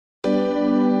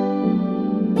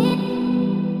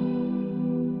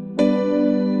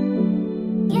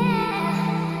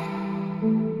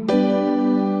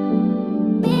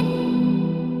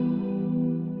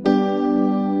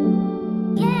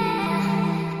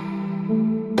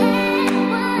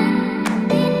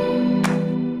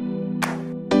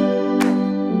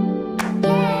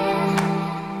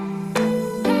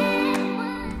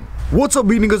What's up,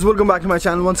 BEATNIKERS? Welcome back to my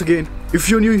channel once again. If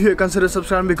you're new here, consider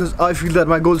subscribing because I feel that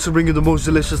my goal is to bring you the most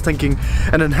delicious thinking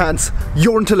and enhance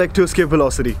your intellect to escape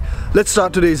velocity. Let's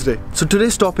start today's day. So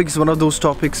today's topic is one of those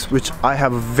topics which I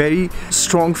have a very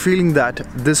strong feeling that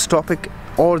this topic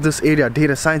or this area,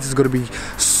 data science, is going to be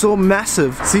so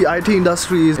massive. See, IT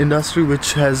industry is an industry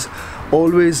which has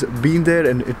always been there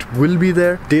and it will be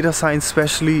there. Data science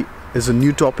especially is a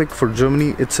new topic for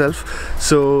Germany itself.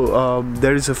 So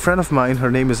there is a friend of mine,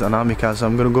 her name is Anamika, so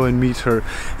I'm gonna go and meet her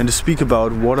and to speak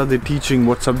about what are they teaching,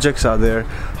 what subjects are there,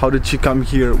 how did she come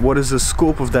here, what is the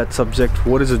scope of that subject,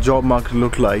 what does the job market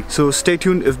look like. So stay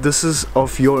tuned. If this is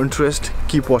of your interest,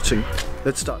 keep watching.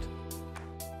 Let's start.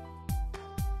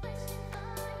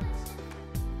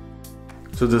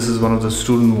 So this is one of the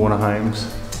student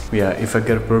Wohnheims. Yeah, if I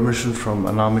get permission from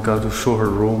Anamika to show her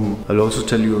room, I'll also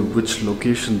tell you which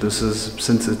location this is,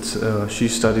 since it's she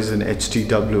studies in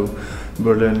HTW,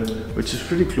 Berlin, which is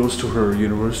pretty close to her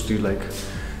university, like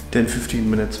 10-15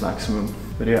 minutes maximum.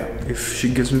 But yeah, if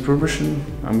she gives me permission,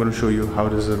 I'm gonna show you how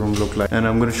does the room look like, and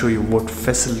I'm gonna show you what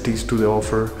facilities do they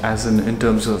offer, as in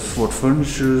terms of what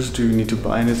furnitures, do you need to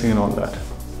buy anything and all that.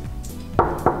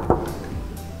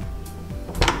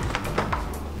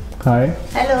 Hi.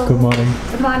 Hello. Good morning.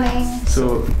 Good morning.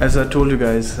 So, as I told you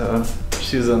guys,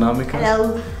 she's Anamika.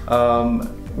 Hello.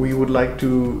 We would like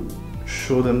to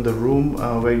show them the room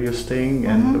where you're staying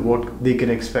and what they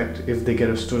can expect if they get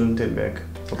a student in back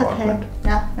apartment. Okay.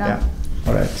 Yeah.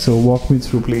 Alright, so walk me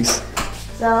through, please.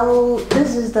 So,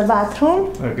 this is the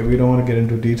bathroom. Okay, we don't want to get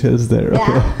into details there.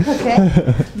 Yeah,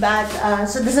 okay. But,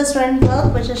 so this is student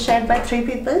work, which is shared by 3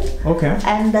 people. Okay.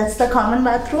 And that's the common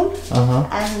bathroom.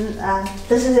 And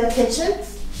this is your kitchen.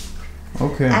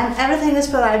 Okay. And everything is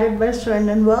provided by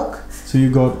student work. So you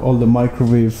got all the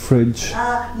microwave, fridge.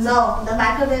 No, the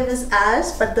microwave is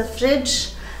ours, but the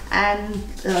fridge and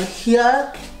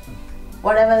here,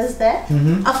 whatever is there.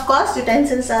 Of course,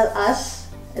 utensils are us.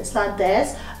 It's not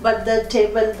theirs, but the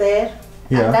table there,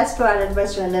 and that's provided by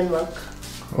student work.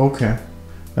 Okay.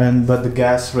 And but the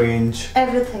gas range,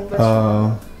 everything.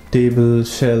 Table,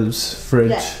 shelves, fridge.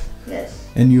 Yes.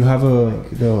 And you have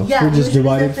the fridge is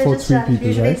divided for 3 people,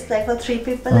 usually right? It's like for 3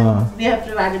 people, and we have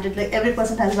provided it like every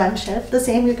person has one shelf. The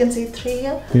same you can see 3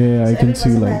 here. Yeah, so I can see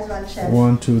like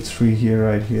 1, 2, 3 here,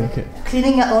 right here. Okay.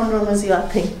 Cleaning your own room is your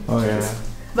thing. Oh yeah.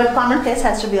 But common place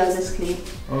has to be always clean.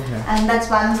 Okay. And that's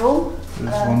one room.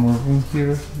 There's one more room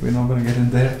here. We're not gonna get in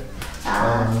there.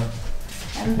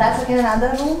 And that's again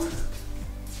another room.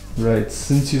 Right.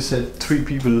 Since you said 3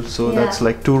 people, so that's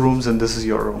like 2 rooms, and this is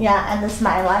your room. Yeah, and this is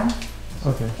my one.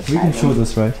 Okay. We can show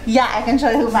this, right? Yeah, I can show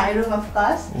you my room, of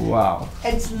course. Wow.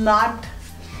 It's not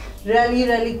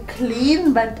really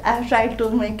clean, but I've tried to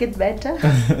make it better.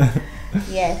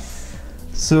 Yes.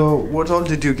 So what all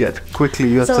did you get? Quickly,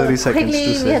 you have 30 seconds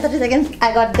to say. We have 30 seconds.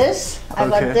 I got this, I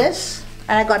got this,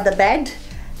 and I got the bed,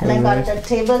 and I got the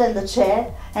table and the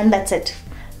chair, and that's it.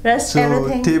 Rest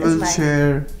everything table, is mine.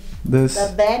 chair, this.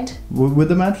 The bed. With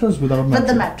the mattress, without mattress? With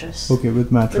the mattress. Okay,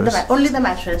 with mattress. With only the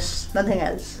mattress, nothing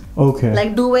else. Okay.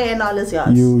 Like Dhure and all is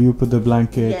yours. You put the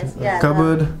blanket. Yes. Yeah.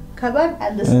 Cupboard. Cupboard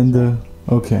and this. And the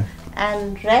okay.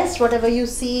 And rest, whatever you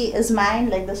see is mine,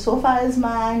 like the sofa is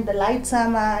mine, the lights are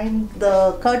mine,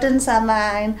 the curtains are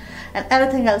mine, and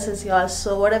everything else is yours.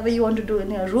 So whatever you want to do in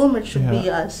your room, it should be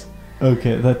yours.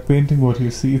 Okay, that painting, what you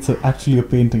see, it's actually a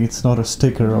painting, it's not a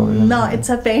sticker or anything. No, it's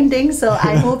a painting. So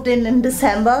I moved in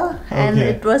December, and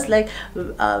it was like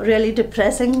really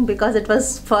depressing because it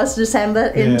was 1st December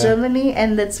in Germany,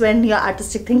 and that's when your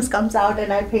artistic things comes out,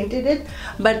 and I painted it.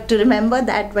 But to remember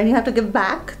that when you have to give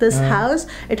back this house,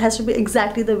 it has to be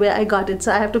exactly the way I got it.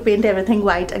 So I have to paint everything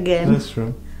white again. That's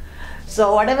true.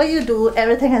 So whatever you do,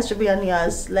 everything has to be on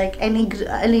yours. Like any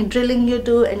drilling you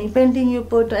do, any painting you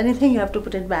put, anything, you have to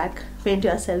put it back. Paint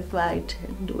yourself white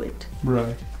and do it.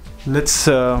 Right. Let's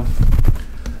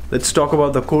talk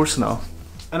about the course now.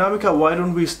 Anamika, why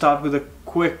don't we start with a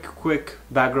quick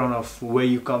background of where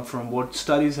you come from? What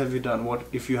studies have you done? What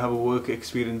if you have a work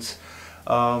experience?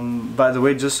 By the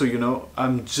way, just so you know,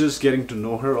 I'm just getting to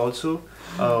know her also.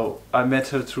 I met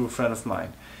her through a friend of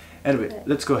mine. Anyway,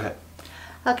 let's go ahead.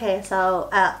 Okay, so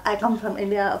I come from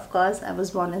India, of course. I was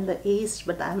born in the East,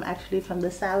 but I'm actually from the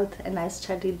South, and I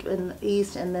studied in the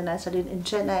East, and then I studied in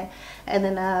Chennai, and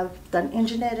then I've done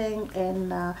engineering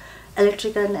in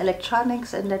electrical and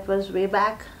electronics, and that was way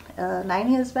back,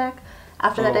 9 years back.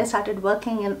 After that, I started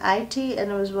working in IT,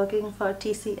 and I was working for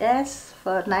TCS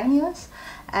for 9 years,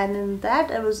 and in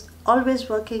that I was always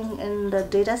working in the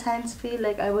data science field.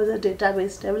 Like I was a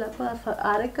database developer for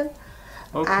Oracle.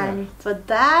 Okay. And for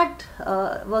that,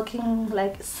 working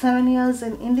like 7 years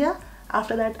in India,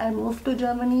 After that, I moved to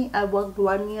Germany. I worked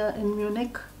 1 year in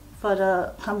Munich for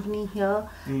a company here.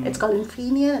 It's called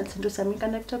Infineon. It's into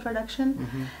semiconductor production.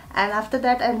 And after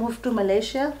that, I moved to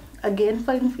Malaysia again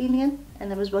for Infineon,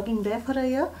 and I was working there for a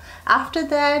year. After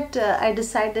that, I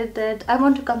decided that I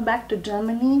want to come back to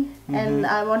Germany, and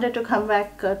I wanted to come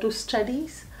back to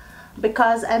studies,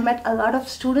 because I met a lot of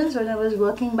students when I was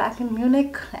working back in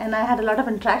Munich, and I had a lot of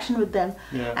interaction with them.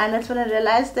 And that's when I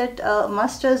realized that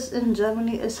masters in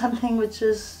Germany is something which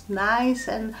is nice,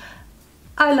 and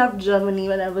I loved Germany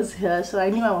when I was here, so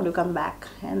I knew I want to come back.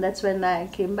 And that's when I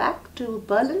came back to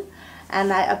Berlin,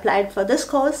 and I applied for this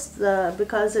course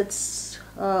because it's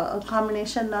a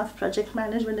combination of project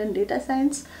management and data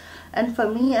science. And for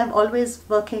me, I'm always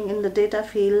working in the data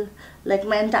field, like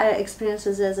my entire experience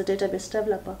is as a database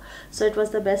developer. So it was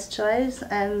the best choice.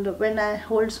 And when I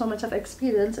hold so much of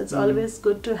experience, it's always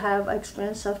good to have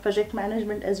experience of project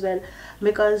management as well,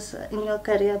 because in your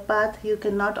career path, you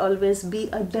cannot always be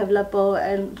a developer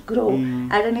and grow.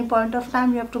 At any point of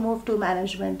time, you have to move to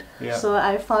management. So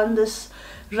I found this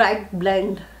right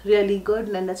blend really good,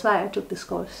 and that's why I took this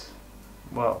course.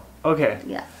 Wow. Okay.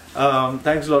 Yeah.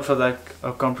 Thanks a lot for that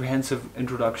comprehensive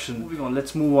introduction. Moving on,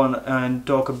 let's move on and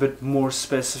talk a bit more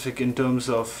specific in terms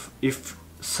of if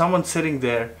someone sitting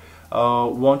there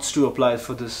wants to apply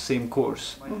for this same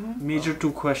course. Major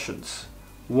 2 questions.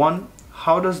 1,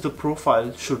 how does the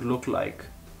profile should look like?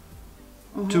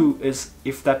 2 is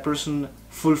if that person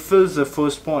fulfills the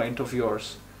first point of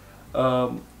yours,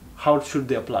 how should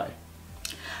they apply?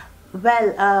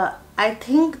 Well, I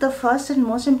think the first and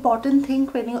most important thing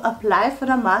when you apply for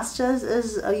a master's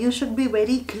is you should be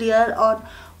very clear on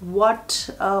what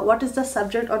is the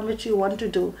subject on which you want to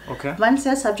do. Once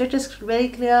your subject is very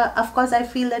clear, of course I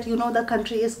feel that you know the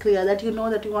country is clear, that you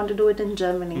know that you want to do it in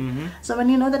Germany. So when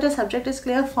you know that your subject is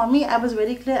clear, for me I was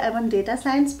very clear I want data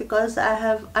science, because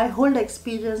I hold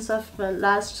experience of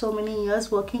last so many years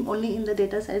working only in the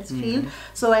data science field.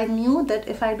 So I knew that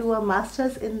if I do a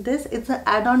master's in this, it's an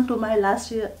add-on to my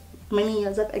many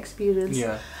years of experience.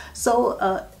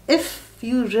 So if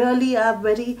you really are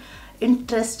very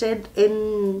interested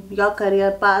in your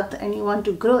career path and you want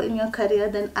to grow in your career,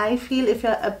 then I feel if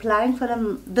you're applying for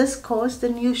this course,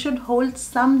 then you should hold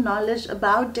some knowledge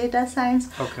about data science.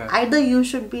 Either you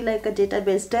should be like a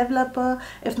database developer,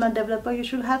 if not developer, you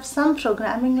should have some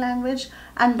programming language,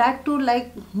 and that too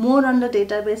like more on the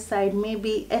database side,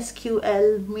 maybe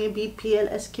SQL, maybe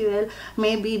PL/SQL,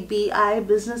 maybe BI,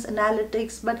 business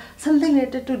analytics, but something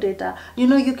related to data. You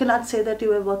know, you cannot say that you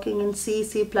were working in C++.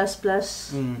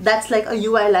 That's like a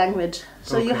UI language,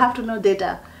 so you have to know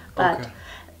data, but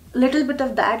little bit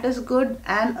of that is good.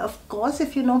 And of course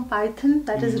if you know Python,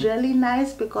 that is really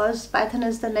nice, because Python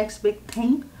is the next big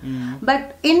thing.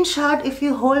 But in short, if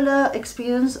you hold a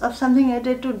experience of something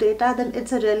related to data, then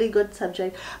it's a really good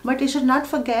subject. But you should not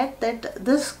forget that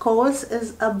this course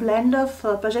is a blend of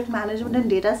project management and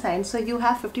data science, so you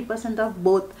have 50% of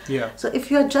both. So if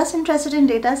you're just interested in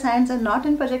data science and not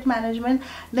in project management,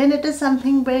 then it is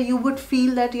something where you would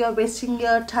feel that you're wasting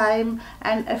your time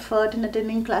and effort in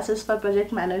attending classes for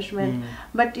project management.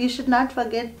 But you should not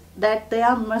forget that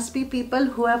there must be people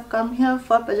who have come here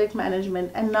for project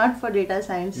management and not for data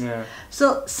science.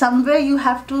 So somewhere you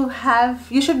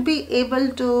should be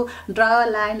able to draw a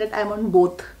line that I'm on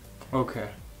both.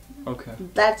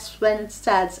 That's when it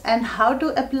starts. And how to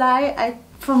apply,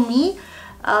 for me,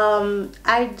 there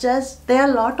are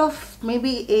a lot of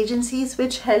maybe agencies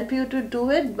which help you to do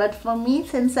it, but for me,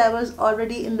 since I was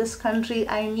already in this country,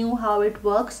 I knew how it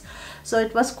works, so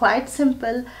it was quite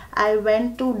simple. I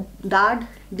went to DAAD,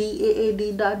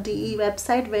 DAAD.de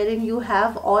website, wherein you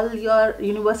have all your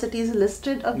universities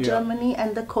listed of Germany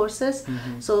and the courses.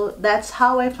 So that's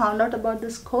how I found out about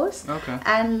this course.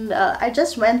 And I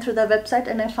just went through the website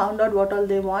and I found out what all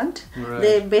they want.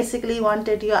 They basically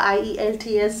wanted your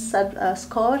IELTS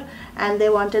score, and they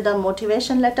wanted a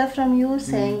motivation letter from you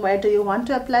saying why do you want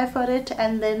to apply for it,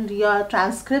 and then your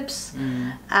transcripts,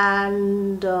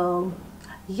 and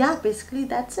yeah, basically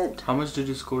that's it. How much did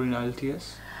you score in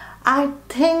IELTS? I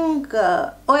think,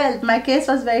 well, my case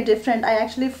was very different. I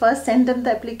actually first sent them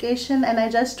the application and I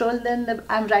just told them that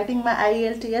I'm writing my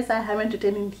IELTS, I haven't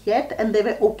written it yet, and they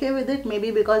were okay with it, maybe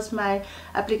because my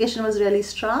application was really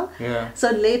strong.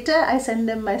 So later I sent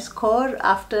them my score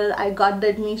after I got the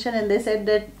admission, and they said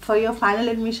that for your final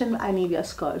admission I need your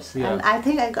scores. And I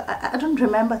think I don't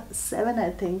remember, 7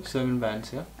 I think. 7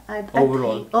 bands,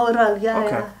 Overall,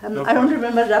 yeah. I don't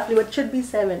remember roughly, but it should be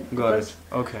 7. Got it.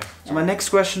 Okay. So my next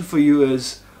question for you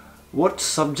is, What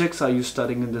subjects are you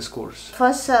studying in this course?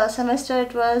 First semester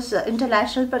it was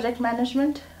international project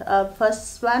management,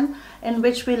 first one, in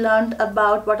which we learned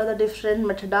about what are the different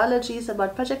methodologies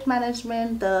about project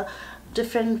management, the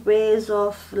different ways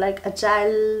of like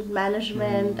agile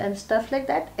management and stuff like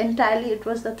that. Entirely it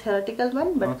was the theoretical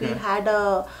one, but we had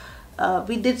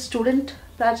we did student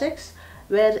projects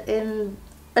wherein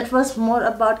it was more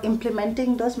about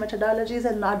implementing those methodologies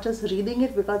and not just reading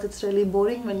it, because it's really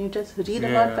boring when you just read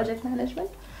about project management.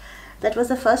 That was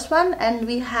the first one, and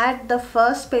we had the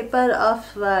first paper of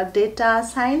data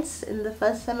science in the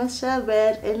first semester,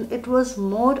 wherein it was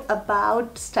more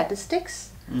about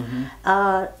statistics,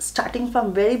 starting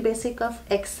from very basic of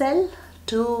Excel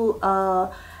to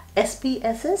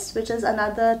SPSS, which is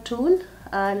another tool,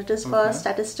 and it is for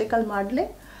statistical modeling.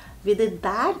 We did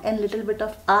that and little bit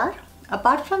of R.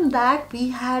 Apart from that, we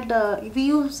had we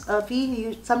use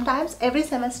sometimes every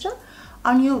semester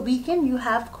on your weekend you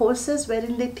have courses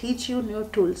wherein they teach you new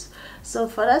tools. So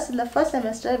for us in the first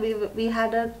semester we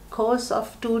had a course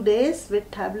of 2 days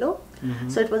with Tableau.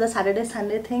 So it was a Saturday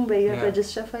Sunday thing where you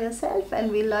register for yourself,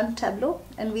 and we learned Tableau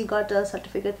and we got a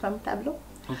certificate from Tableau.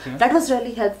 That was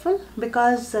really helpful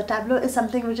because Tableau is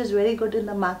something which is very good in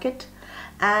the market.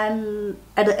 And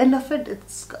at the end of it,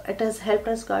 it has helped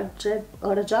us got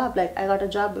a job. Like I got a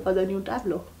job because I knew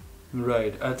Tableau.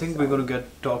 Right. I think we're going to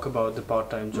talk about the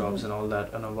part-time jobs and all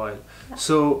that in a while.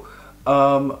 So,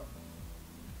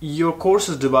 your course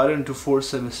is divided into 4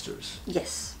 semesters.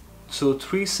 Yes. So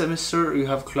 3 semester you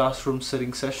have classroom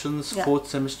sitting sessions. 4th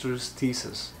semester is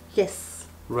thesis. Yes.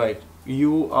 Right.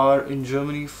 You are in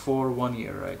Germany for 1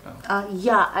 year right now.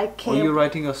 Yeah, I came. Or you're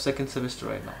writing your 2nd semester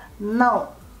right now.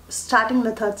 No. Starting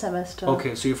the 3rd semester.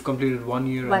 Okay, so you've completed 1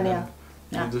 year. 1 year.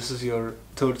 And this is your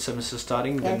 3rd semester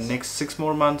starting. Then next 6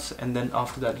 more months, and then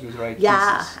after that you write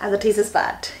thesis. And the thesis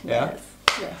part. Yeah.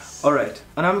 Yes. All right,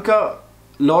 Anamika.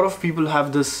 A lot of people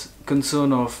have this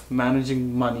concern of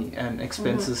managing money and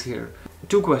expenses here.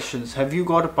 2 questions: have you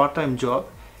got a part-time job,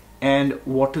 and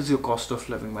what is your cost of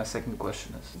living? My second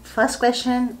question is. First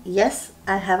question: yes,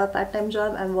 I have a part-time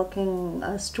job. I'm working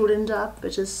a student job,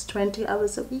 which is 20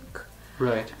 hours a week.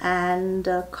 Right. And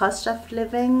cost of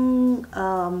living,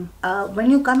 when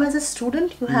you come as a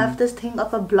student, you have this thing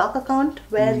of a block account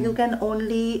where you can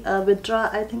only withdraw,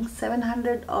 I think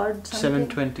 700 or something.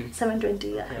 720.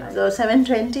 720, yeah. So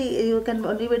 720 you can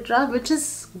only withdraw, which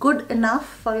is good enough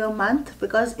for your month,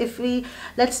 because if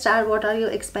let's start, what are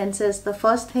your expenses? The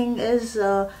first thing is,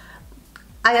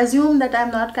 I assume that I'm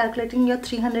not calculating your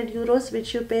 300 euros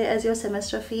which you pay as your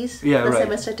semester fees,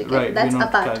 semester ticket. That's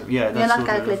apart. We are not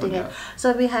calculating it.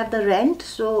 So we have the rent.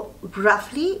 So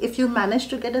roughly, if you manage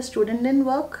to get a student in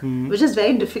work, which is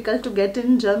very difficult to get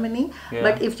in Germany,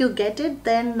 but if you get it,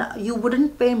 then you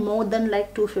wouldn't pay more than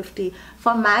like 250.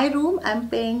 For my room, I'm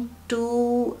paying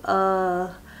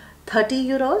 30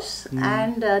 euros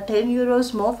and 10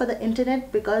 euros more for the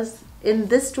internet, because in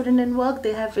this student in work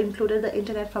they have included the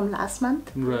internet from last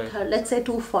month. Right. Let's say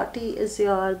 240 is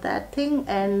your that thing,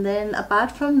 and then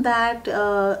apart from that,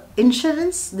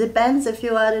 insurance depends. If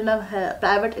you are in a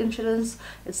private insurance,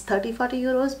 it's 30-40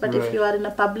 euros, but if you are in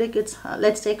a public, it's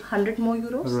let's take 100 more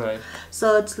euros. Right.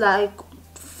 So it's like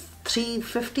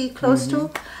 350 close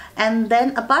to. And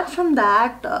then apart from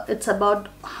that, it's about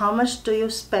how much do you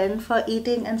spend for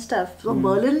eating and stuff. So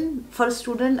Berlin, for a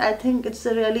student, I think it's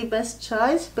the really best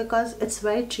choice because it's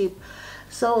very cheap.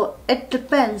 So it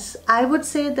depends. I would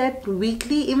say that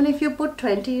weekly, even if you put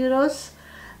 20 euros,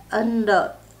 and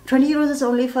 20 euros is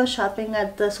only for shopping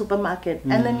at the supermarket,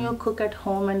 and then you cook at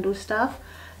home and do stuff,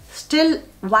 still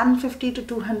 150 to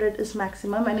 200 is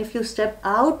maximum. And if you step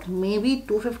out, maybe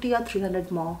 250 or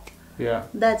 300 more. Yeah.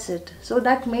 That's it. So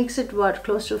that makes it what,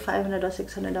 close to 500 or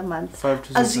 600 a month. 500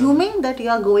 to 600. Assuming that you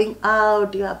are going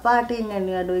out, you are partying and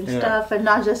you are doing stuff and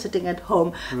not just sitting at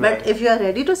home. Right. But if you are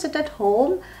ready to sit at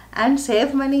home and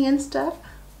save money and stuff,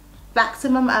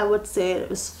 maximum I would say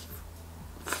is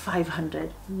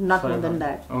 500, not 500. More than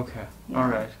that. Okay. All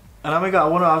right. Anamika, I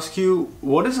want to ask you,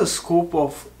 what is the scope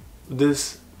of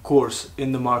this course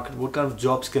in the market? What kind of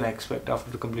jobs can I expect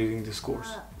after completing this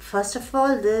course? First of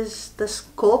all, the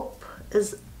scope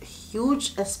is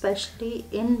huge, especially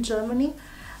in Germany,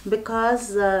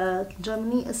 because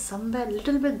Germany is somewhere a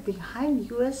little bit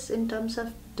behind US in terms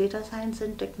of data science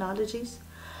and technologies.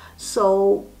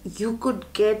 So you could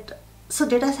get, so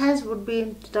data science would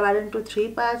be divided into 3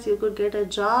 parts. You could get a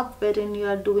job wherein you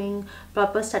are doing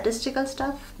proper statistical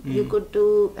stuff. You could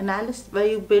do analysis where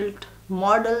you build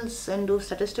models and do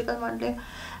statistical modeling.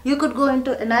 You could go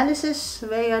into analysis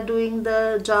where you are doing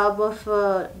the job of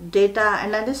data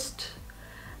analyst,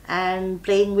 and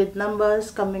playing with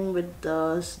numbers, coming with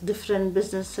different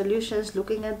business solutions,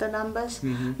 looking at the numbers.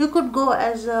 You could go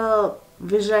as a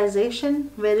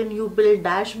visualization, wherein you build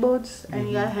dashboards and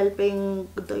you are helping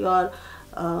your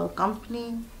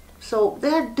company. So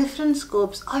there are different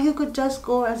scopes. Or you could just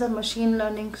go as a machine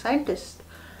learning scientist,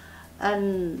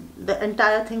 and the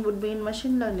entire thing would be in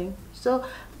machine learning. So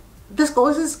this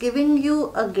course is giving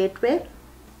you a gateway.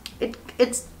 It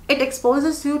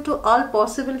exposes you to all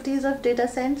possibilities of data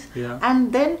science,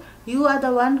 and then you are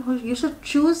the one who you should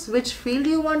choose which field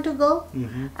you want to go,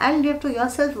 and you have to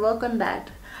yourself work on that.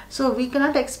 So we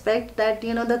cannot expect that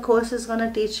the course is going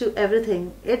to teach you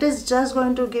everything. It is just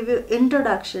going to give you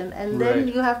introduction, and then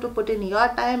you have to put in your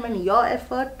time and your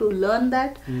effort to learn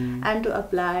that and to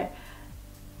apply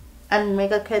and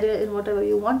make a career in whatever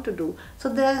you want to do. So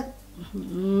there are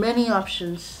many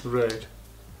options. Right.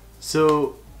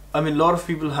 So I mean, a lot of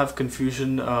people have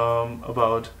confusion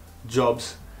about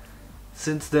jobs.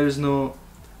 Since there is no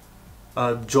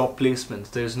job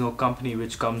placements, there is no company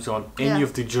which comes on any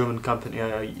of the German company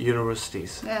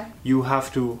universities. You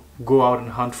have to go out and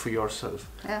hunt for yourself.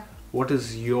 What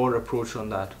is your approach on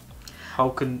that? How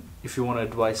can, if you want to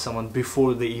advise someone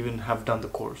before they even have done the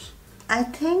course? I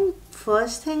think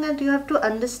first thing that you have to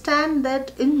understand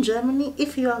that in Germany,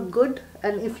 if you are good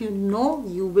and if you know,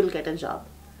 you will get a job.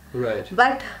 Right.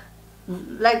 But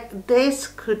like they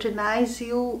scrutinize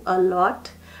you a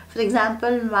lot. For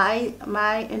example,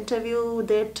 my interview,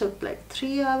 they took like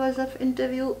 3 hours of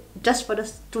interview just for a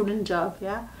student job.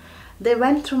 They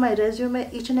went through my resume,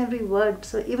 each and every word.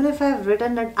 So even if I've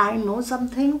written that I know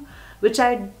something, which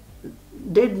I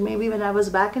did maybe when I was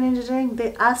back in engineering,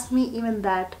 they asked me even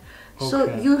that.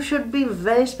 So you should be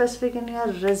very specific in your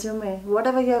resume.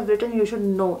 Whatever you have written, you should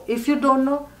know. If you don't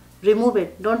know, remove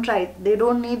it. Don't try it. They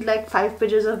don't need like 5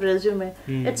 pages of resume.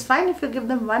 It's fine if you give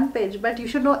them 1 page, but you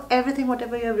should know everything,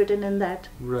 whatever you have written in that.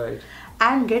 Right.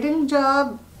 And getting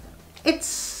job,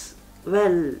 it's,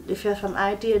 well, if you're from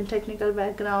IT and technical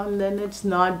background, then it's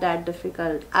not that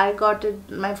difficult. I got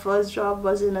it, my first job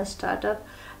was in a startup.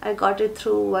 I got it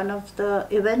through one of the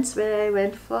events where I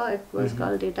went for. It was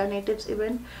called Data Natives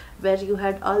event, where you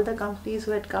had all the companies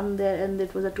who had come there, and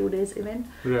it was a 2 days event.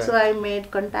 Right. So I made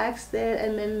contacts there,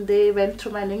 and then they went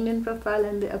through my LinkedIn profile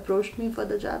and they approached me for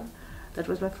the job. That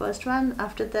was my first one.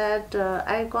 After that,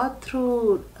 I got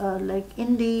through like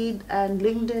Indeed and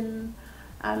LinkedIn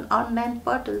and online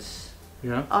portals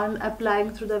on applying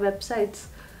through the websites.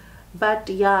 But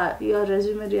yeah, your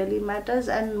resume really matters,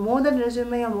 and more than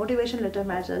resume, your motivation letter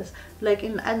matters. Like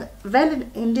in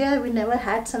India, we never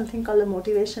had something called a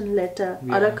motivation letter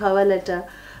or a cover letter.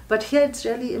 But here it's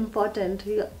really important.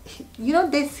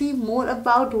 They see more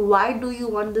about why do you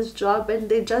want this job, and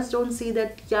they just don't see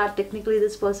that, technically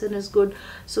this person is good,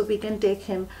 so we can take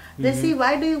him. They see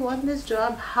why do you want this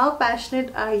job, how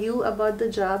passionate are you about the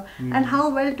job, and how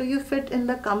well do you fit in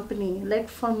the company. Like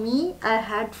for me, I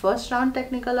had first round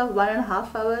technical of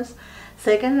 1.5 hours,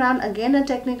 second round again a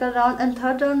technical round, and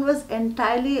third round was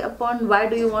entirely upon why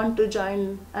do you want to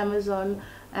join Amazon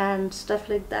and stuff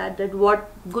like that, that what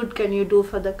good can you do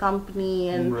for the company,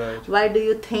 and why do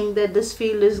you think that this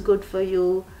field is good for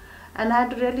you. And I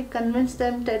had to really convince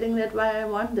them, telling that why I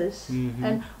want this.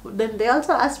 And then they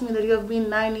also asked me that you have been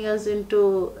 9 years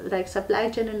into like supply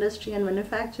chain industry and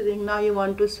manufacturing, now you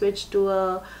want to switch to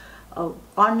a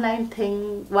online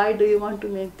thing, why do you want to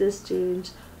make this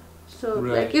change? So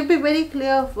like you be very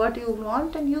clear of what you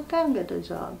want, and you can get a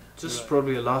job. Just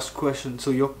probably a last question.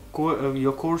 So your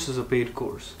course is a paid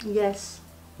course? Yes.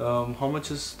 How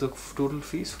much is the total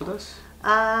fees for this?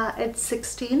 It's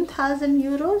 16,000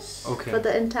 euros for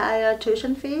the entire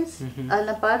tuition fees, and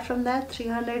apart from that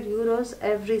 300 euros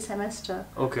every semester.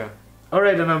 Okay.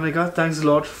 Alright, Anamika, thanks a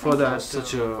lot for that.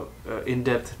 Such a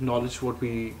in-depth knowledge what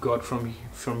we got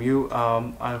from you.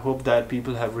 I hope that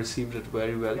people have received it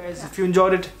very well. Guys, if you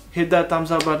enjoyed it, hit that thumbs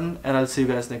up button, and I'll see you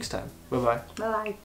guys next time. Bye bye. Bye bye.